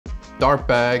Dark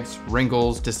bags,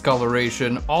 wrinkles,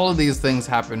 discoloration, all of these things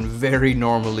happen very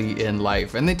normally in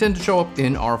life, and they tend to show up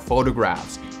in our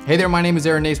photographs. Hey there, my name is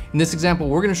Aaron Nace. In this example,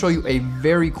 we're gonna show you a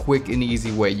very quick and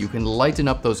easy way you can lighten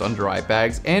up those under eye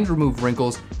bags and remove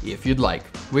wrinkles if you'd like.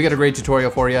 We got a great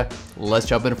tutorial for you. Let's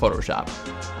jump into Photoshop.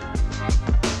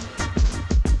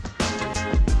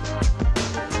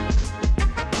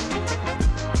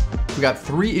 We got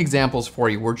 3 examples for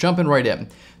you. We're jumping right in.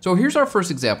 So here's our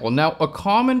first example. Now, a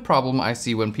common problem I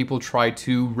see when people try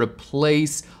to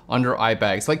replace under eye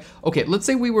bags, like, okay, let's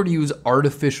say we were to use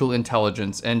artificial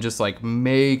intelligence and just like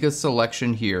make a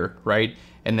selection here, right?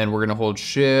 And then we're gonna hold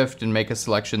shift and make a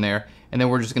selection there. And then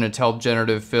we're just gonna tell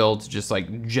generative fill to just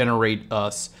like generate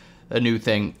us a new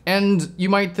thing. And you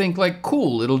might think like,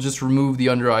 cool, it'll just remove the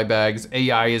under eye bags.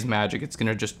 AI is magic. It's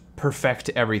gonna just perfect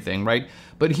everything, right?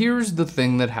 But here's the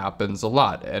thing that happens a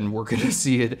lot, and we're gonna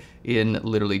see it in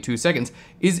literally 2 seconds,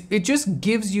 is it just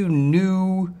gives you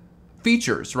new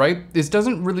features, right? This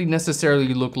doesn't really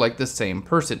necessarily look like the same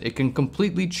person. It can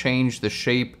completely change the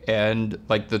shape and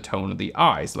like the tone of the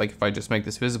eyes. Like if I just make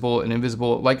this visible and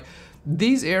invisible, like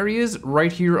these areas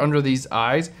right here under these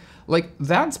eyes, like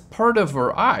that's part of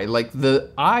our eye. Like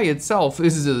the eye itself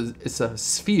is a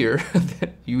sphere,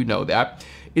 you know that.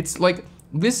 It's like,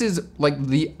 this is like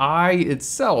the eye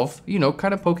itself, you know,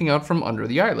 kind of poking out from under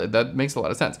the eyelid. That makes a lot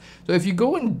of sense. So if you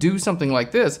go and do something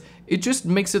like this, it just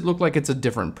makes it look like it's a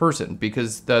different person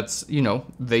because that's, you know,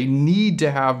 they need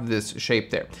to have this shape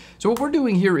there. So what we're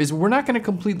doing here is we're not gonna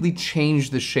completely change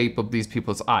the shape of these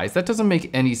people's eyes. That doesn't make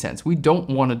any sense. We don't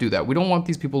wanna do that. We don't want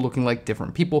these people looking like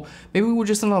different people. Maybe we're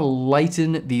just gonna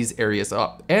lighten these areas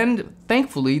up. And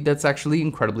thankfully, that's actually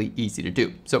incredibly easy to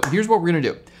do. So here's what we're gonna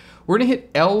do. We're gonna hit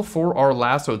L for our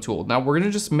lasso tool. Now we're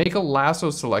gonna just make a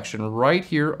lasso selection right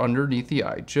here underneath the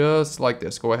eye, just like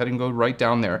this. Go ahead and go right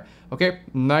down there. Okay,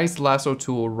 nice lasso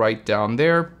tool right down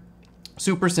there.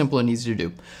 Super simple and easy to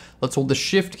do. Let's hold the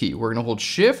shift key. We're gonna hold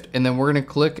shift and then we're gonna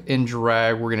click and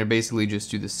drag. We're gonna basically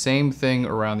just do the same thing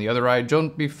around the other eye.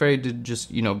 Don't be afraid to just,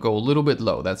 you know, go a little bit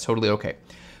low. That's totally okay.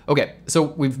 Okay, so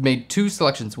we've made 2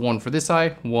 selections, one for this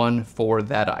eye, one for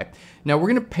that eye. Now we're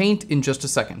gonna paint in just a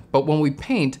second, but when we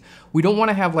paint, we don't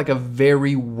wanna have like a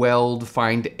very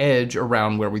well-defined edge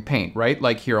around where we paint, right?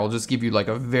 Like here, I'll just give you like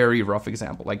a very rough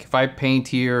example. Like if I paint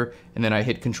here and then I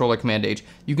hit Control or Command H,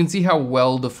 you can see how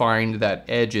well-defined that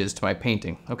edge is to my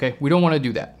painting, okay? We don't wanna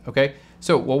do that, okay?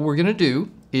 So what we're gonna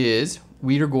do is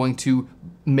we are going to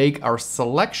make our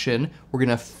selection, we're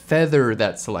gonna feather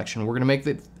that selection. We're gonna make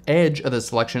the edge of the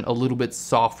selection a little bit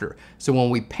softer. So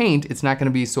when we paint, it's not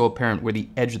gonna be so apparent where the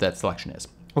edge of that selection is.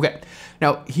 Okay,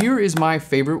 now here is my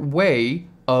favorite way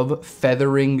of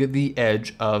feathering the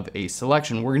edge of a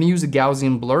selection. We're gonna use a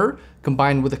Gaussian blur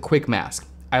combined with a quick mask.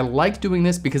 I like doing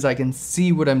this because I can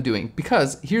see what I'm doing.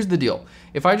 Because here's the deal.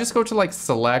 If I just go to like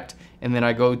select and then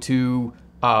I go to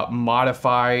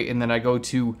modify and then I go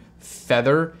to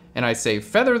feather and I say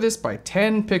feather this by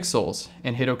 10 pixels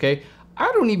and hit OK,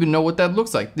 I don't even know what that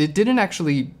looks like. It didn't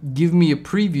actually give me a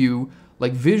preview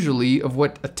like visually of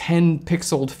what a 10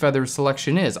 pixeled feather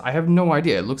selection is. I have no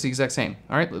idea. It looks the exact same.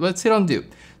 All right, let's hit undo.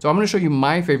 So I'm gonna show you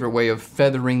my favorite way of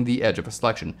feathering the edge of a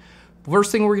selection.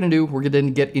 First thing we're gonna do, we're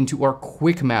gonna get into our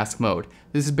quick mask mode.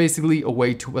 This is basically a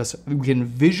way to us, we can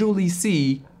visually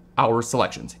see our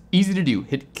selections. Easy to do.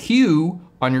 Hit Q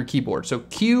on your keyboard. So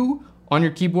Q on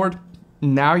your keyboard,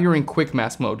 now you're in quick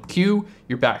mask mode. Q,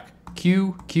 you're back.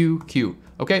 Q, Q, Q.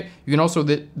 Okay, you can also,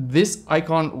 this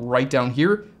icon right down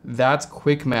here, that's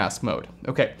quick mask mode.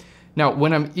 Okay, now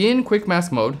when I'm in quick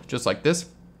mask mode, just like this,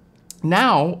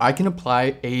 now I can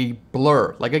apply a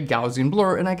blur, like a Gaussian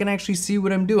blur, and I can actually see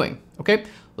what I'm doing. Okay,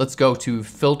 let's go to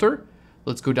filter.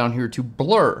 Let's go down here to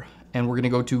blur, and we're gonna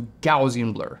go to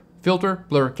Gaussian blur. Filter,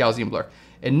 blur, Gaussian blur.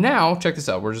 And now, check this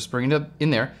out, we're just bringing it in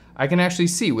there. I can actually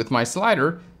see with my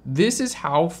slider, this is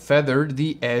how feathered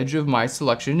the edge of my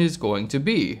selection is going to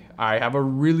be. I have a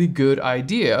really good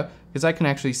idea because I can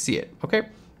actually see it, okay?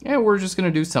 And we're just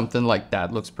gonna do something like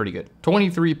that. Looks pretty good.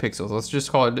 23 pixels, let's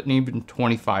just call it even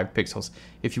 25 pixels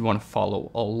if you wanna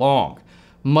follow along.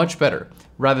 Much better,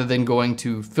 rather than going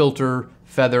to filter,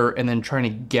 feather, and then trying to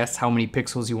guess how many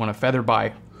pixels you wanna feather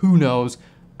by. Who knows?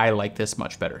 I like this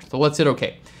much better. So let's hit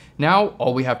okay. Now,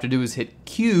 all we have to do is hit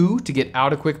Q to get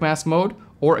out of quick mask mode,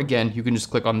 or again, you can just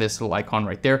click on this little icon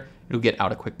right there, it'll get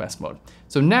out of quick mask mode.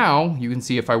 So now you can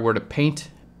see if I were to paint,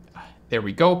 there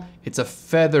we go, it's a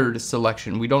feathered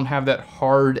selection. We don't have that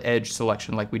hard edge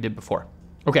selection like we did before.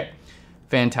 Okay,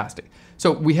 fantastic.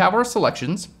 So we have our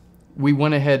selections. We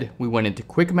went ahead, we went into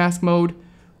quick mask mode,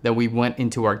 then we went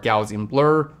into our Gaussian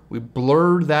blur. We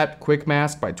blurred that quick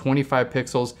mask by 25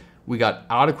 pixels. we got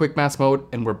out of quick mask mode,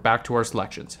 and we're back to our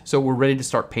selections. So we're ready to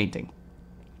start painting.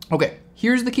 Okay,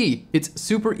 here's the key. It's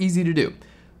super easy to do.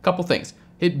 Couple things.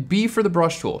 Hit B for the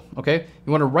brush tool, okay?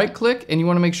 You wanna right click and you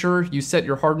wanna make sure you set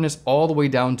your hardness all the way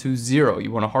down to 0.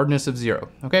 You want a hardness of 0,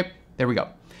 okay? There we go.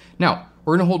 Now,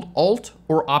 we're gonna hold Alt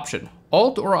or Option.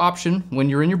 Alt or Option, when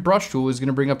you're in your brush tool, is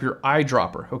gonna bring up your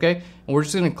eyedropper, okay? And we're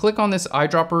just gonna click on this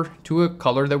eyedropper to a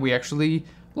color that we actually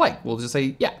like. We'll just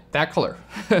say, yeah, that color.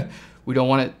 We don't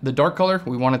want it the dark color,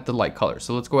 we want it the light color.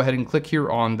 So let's go ahead and click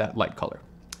here on that light color.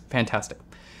 Fantastic.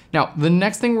 Now, the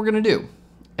next thing we're gonna do,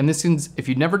 and this is, if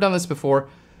you've never done this before,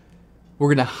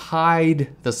 we're gonna hide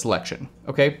the selection,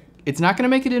 okay? It's not gonna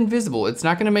make it invisible. It's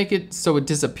not gonna make it so it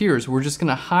disappears. We're just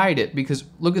gonna hide it because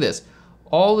look at this.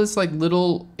 All this like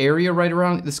little area right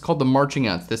around, this is called the marching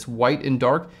ants, this white and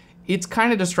dark. It's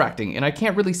kind of distracting and I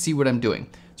can't really see what I'm doing.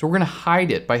 So we're gonna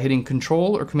hide it by hitting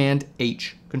Control or Command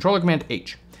H. Control or Command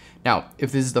H. Now,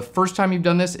 if this is the first time you've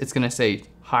done this, it's gonna say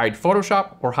hide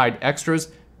Photoshop or hide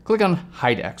extras. Click on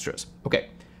hide extras. Okay,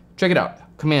 check it out.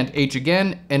 Command H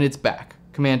again, and it's back.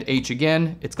 Command H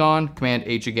again, it's gone. Command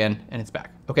H again, and it's back,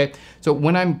 okay? So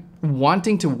when I'm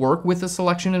wanting to work with a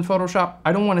selection in Photoshop,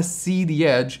 I don't wanna see the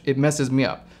edge, it messes me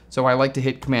up. So I like to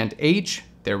hit Command H,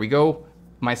 there we go.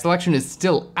 My selection is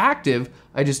still active,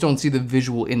 I just don't see the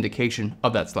visual indication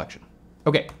of that selection.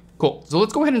 Okay, cool, so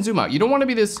let's go ahead and zoom out. You don't wanna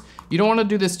do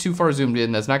this too far zoomed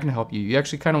in, that's not gonna help you. You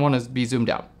actually kinda wanna be zoomed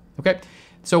out, okay?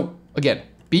 So again,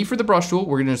 B for the brush tool,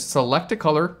 we're gonna select a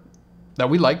color that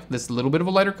we like, this little bit of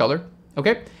a lighter color,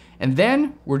 okay? And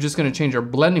then we're just gonna change our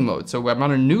blending mode. So I'm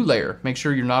on a new layer. Make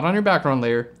sure you're not on your background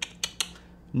layer.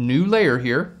 New layer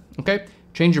here, okay?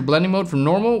 Change your blending mode from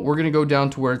normal. We're gonna go down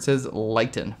to where it says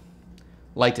lighten.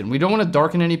 Lighten. We don't wanna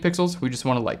darken any pixels, we just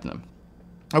wanna lighten them.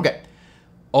 Okay,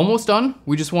 almost done.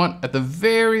 We just want at the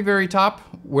very, very top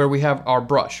where we have our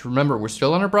brush. Remember, we're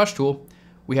still on our brush tool.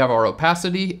 We have our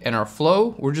opacity and our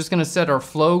flow. We're just gonna set our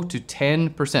flow to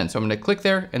 10%. So I'm gonna click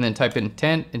there and then type in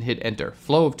 10 and hit enter.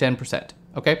 Flow of 10%,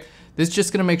 okay? This is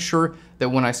just gonna make sure that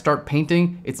when I start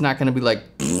painting, it's not gonna be like,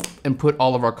 and put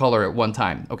all of our color at one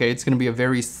time, okay? It's gonna be a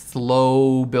very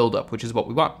slow buildup, which is what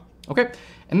we want, okay?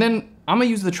 And then I'm gonna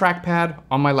use the trackpad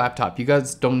on my laptop. You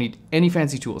guys don't need any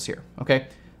fancy tools here, okay?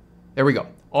 There we go.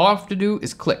 All I have to do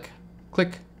is click,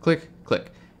 click, click,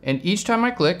 click. And each time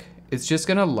I click, it's just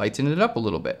gonna lighten it up a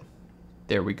little bit.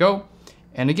 There we go.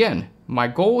 And again, my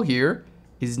goal here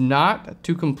is not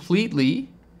to completely,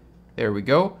 there we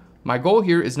go. My goal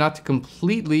here is not to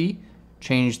completely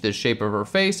change the shape of her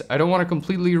face. I don't wanna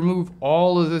completely remove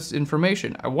all of this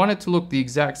information. I want it to look the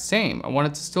exact same. I want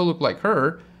it to still look like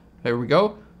her. There we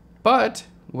go. But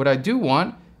what I do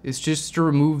want is just to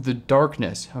remove the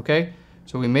darkness, okay?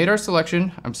 So we made our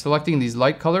selection. I'm selecting these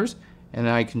light colors and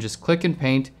I can just click and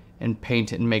paint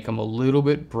it and make them a little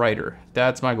bit brighter.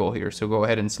 That's my goal here. So go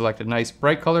ahead and select a nice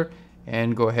bright color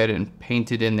and go ahead and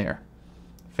paint it in there.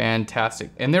 Fantastic.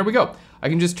 And there we go. I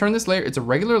can just turn this layer, it's a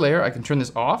regular layer. I can turn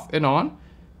this off and on,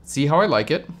 see how I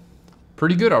like it.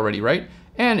 Pretty good already, right?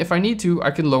 And if I need to, I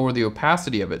can lower the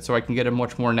opacity of it so I can get a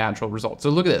much more natural result. So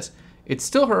look at this. It's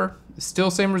still her,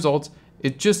 still same results.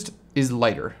 It just is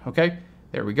lighter, okay?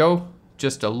 There we go.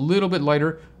 Just a little bit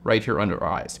lighter right here under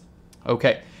our eyes.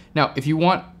 Okay. Now, if you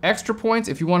want extra points,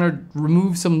 if you want to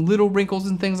remove some little wrinkles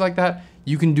and things like that,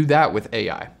 you can do that with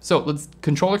AI. So let's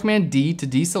Control or Command D to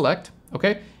deselect,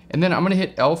 okay? And then I'm gonna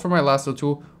hit L for my lasso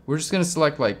tool. We're just gonna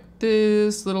select like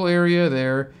this little area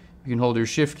there. You can hold your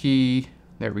shift key,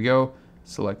 there we go.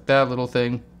 Select that little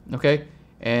thing, okay?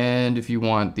 And if you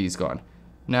want these gone.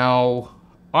 Now,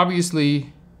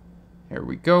 obviously, here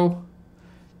we go.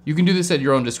 You can do this at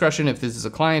your own discretion. If this is a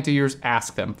client of yours,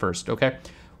 ask them first, okay?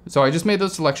 So I just made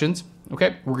those selections,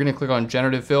 okay? We're gonna click on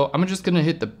Generative Fill. I'm just gonna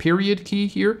hit the period key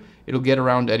here. It'll get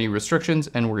around any restrictions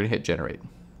and we're gonna hit Generate.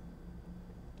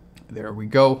 There we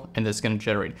go, and that's gonna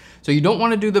generate. So you don't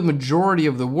wanna do the majority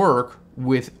of the work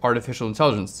with artificial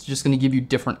intelligence. It's just gonna give you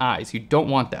different eyes. You don't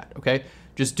want that, okay?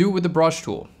 Just do it with the brush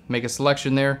tool. Make a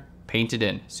selection there, paint it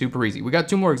in, super easy. We got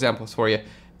 2 more examples for you,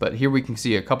 but here we can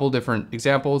see a couple different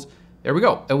examples. There we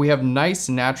go, and we have nice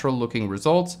natural looking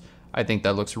results. I think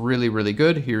that looks really, really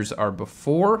good. Here's our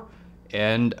before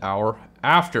and our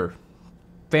after.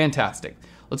 Fantastic.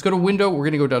 Let's go to window. We're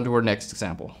gonna go down to our next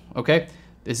example, okay?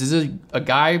 This is a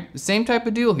guy, same type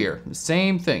of deal here,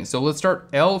 same thing. So let's start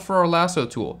L for our lasso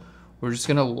tool. We're just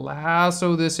gonna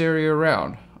lasso this area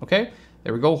around, okay?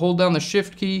 There we go, hold down the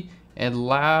shift key and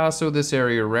lasso this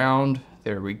area around.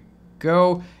 There we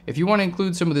go. If you wanna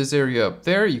include some of this area up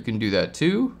there, you can do that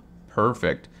too.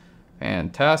 Perfect,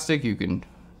 fantastic. You can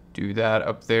do that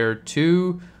up there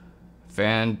too.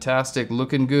 Fantastic,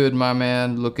 looking good, my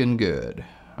man, looking good.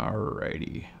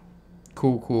 Alrighty.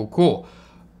 Cool, cool, cool.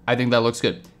 I think that looks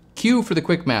good. Q for the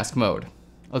quick mask mode.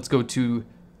 Let's go to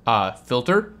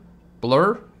filter,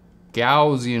 blur,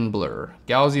 Gaussian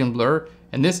blur.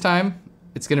 And this time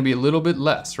it's gonna be a little bit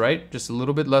less, right? Just a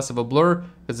little bit less of a blur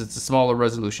because it's a smaller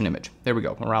resolution image. There we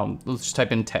go, let's just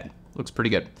type in 10. Looks pretty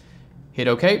good. Hit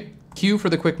okay. Q for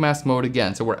the quick mask mode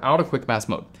again. So we're out of quick mask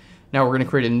mode. Now we're gonna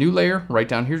create a new layer right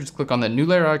down here. Just click on that new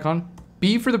layer icon.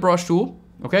 B for the brush tool,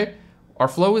 okay? Our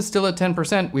flow is still at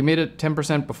 10%. We made it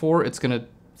 10% before. It's gonna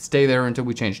stay there until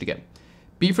we change it again.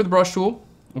 B for the brush tool,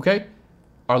 okay?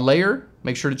 Our layer,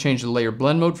 make sure to change the layer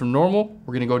blend mode from normal.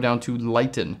 We're gonna go down to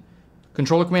lighten.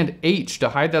 Control Command H to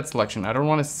hide that selection. I don't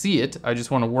wanna see it, I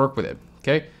just wanna work with it,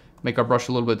 okay? Make our brush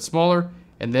a little bit smaller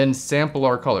and then sample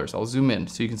our colors. I'll zoom in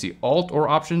so you can see Alt or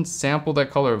Option, sample that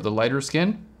color of the lighter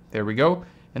skin. There we go.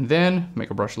 And then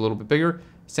make a brush a little bit bigger,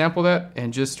 sample that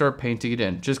and just start painting it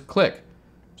in. Just click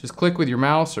with your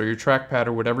mouse or your trackpad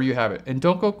or whatever you have it. And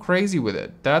don't go crazy with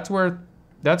it. That's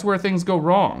where things go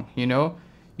wrong, you know?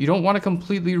 You don't want to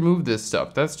completely remove this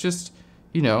stuff. That's just,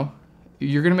 you know,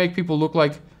 you're gonna make people look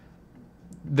like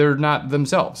they're not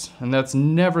themselves. And that's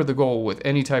never the goal with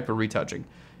any type of retouching.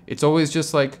 It's always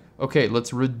just like, okay,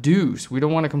 let's reduce. We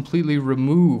don't want to completely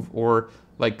remove or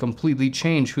like completely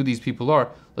change who these people are.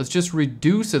 Let's just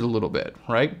reduce it a little bit,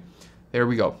 right? There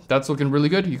we go. That's looking really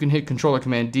good. You can hit Control or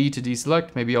Command D to deselect.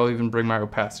 Maybe I'll even bring my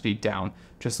opacity down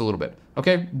just a little bit.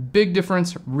 Okay, big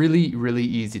difference, really, really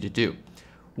easy to do.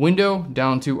 Window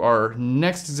down to our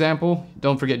next example.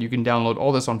 Don't forget you can download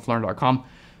all this on PHLEARN.com.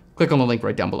 Click on the link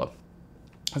right down below.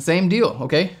 Same deal,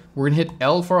 okay? We're gonna hit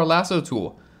L for our lasso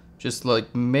tool. Just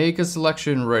like make a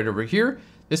selection right over here.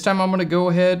 This time I'm gonna go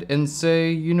ahead and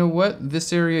say, you know what?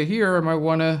 This area here, I might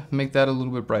wanna make that a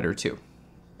little bit brighter too.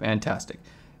 Fantastic.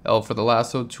 L for the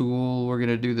lasso tool. We're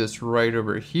gonna do this right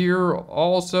over here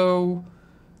also.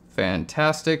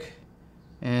 Fantastic.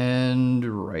 And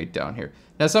right down here.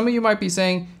 Now some of you might be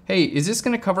saying, hey, is this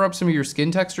gonna cover up some of your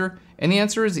skin texture? And the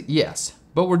answer is yes,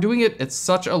 but we're doing it at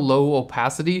such a low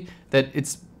opacity that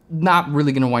it's not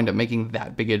really gonna wind up making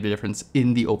that big of a difference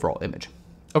in the overall image.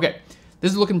 Okay,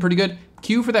 this is looking pretty good.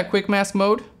 Q for that quick mask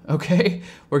mode, okay?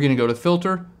 We're gonna go to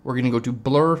filter, we're gonna go to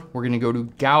blur, we're gonna go to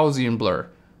Gaussian blur,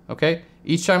 okay?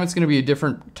 Each time it's gonna be a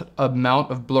different amount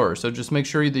of blur, so just make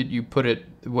sure that you put it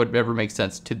whatever makes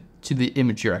sense to the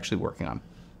image you're actually working on.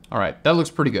 All right, that looks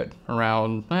pretty good.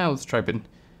 Around, let's type in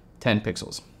 10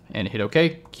 pixels and hit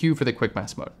okay. Q for the quick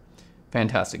mask mode.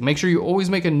 Fantastic. Make sure you always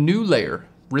make a new layer,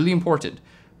 really important.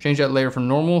 Change that layer from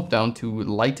normal down to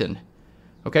lighten.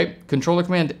 Okay, Control or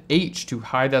Command H to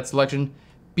hide that selection.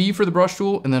 B for the brush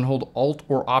tool, and then hold Alt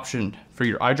or Option for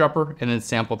your eyedropper, and then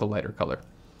sample the lighter color.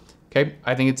 Okay,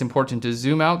 I think it's important to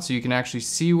zoom out so you can actually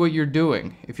see what you're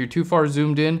doing. If you're too far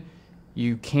zoomed in,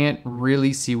 you can't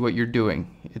really see what you're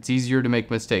doing. It's easier to make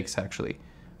mistakes, actually.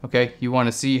 Okay, you want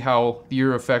to see how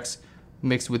your effects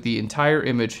mix with the entire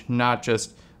image, not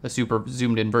just a super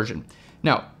zoomed in version.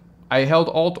 Now, I held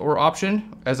Alt or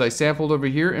Option as I sampled over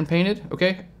here and painted,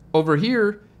 okay? Over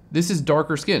here, this is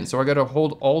darker skin, so I gotta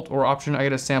hold Alt or Option, I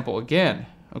gotta sample again,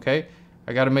 okay?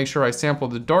 I gotta make sure I sample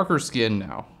the darker skin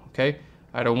now, okay?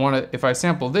 I don't wanna, if I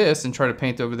sample this and try to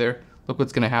paint over there, look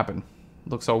what's gonna happen.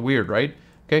 Looks all weird, right?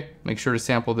 Okay, make sure to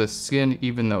sample this skin,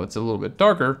 even though it's a little bit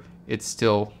darker, it's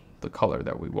still the color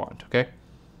that we want, okay?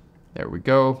 There we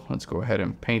go, let's go ahead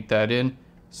and paint that in.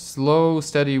 Slow,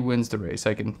 steady wins the race.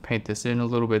 I can paint this in a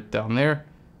little bit down there,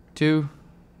 too.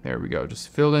 There we go, just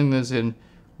filling this in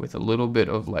with a little bit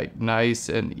of light, nice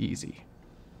and easy.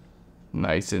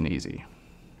 Nice and easy.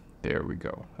 There we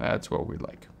go, that's what we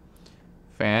like.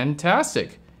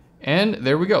 Fantastic, and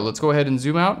there we go. Let's go ahead and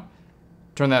zoom out.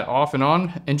 Turn that off and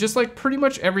on, and just like pretty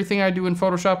much everything I do in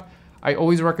Photoshop, I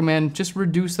always recommend just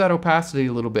reduce that opacity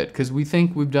a little bit because we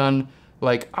think we've done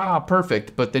like,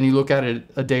 perfect, but then you look at it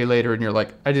a day later and you're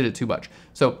like, I did it too much.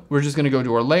 So we're just gonna go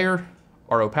to our layer,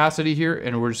 our opacity here,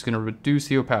 and we're just gonna reduce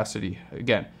the opacity.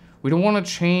 Again, we don't wanna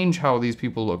change how these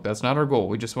people look. That's not our goal.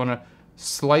 We just wanna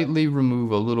slightly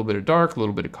remove a little bit of dark, a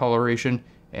little bit of coloration,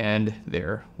 and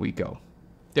there we go.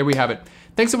 There we have it.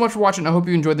 Thanks so much for watching. I hope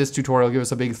you enjoyed this tutorial. Give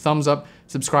us a big thumbs up.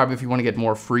 Subscribe if you want to get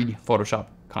more free Photoshop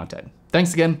content.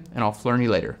 Thanks again, and I'll PHLEARN you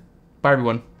later. Bye,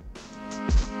 everyone.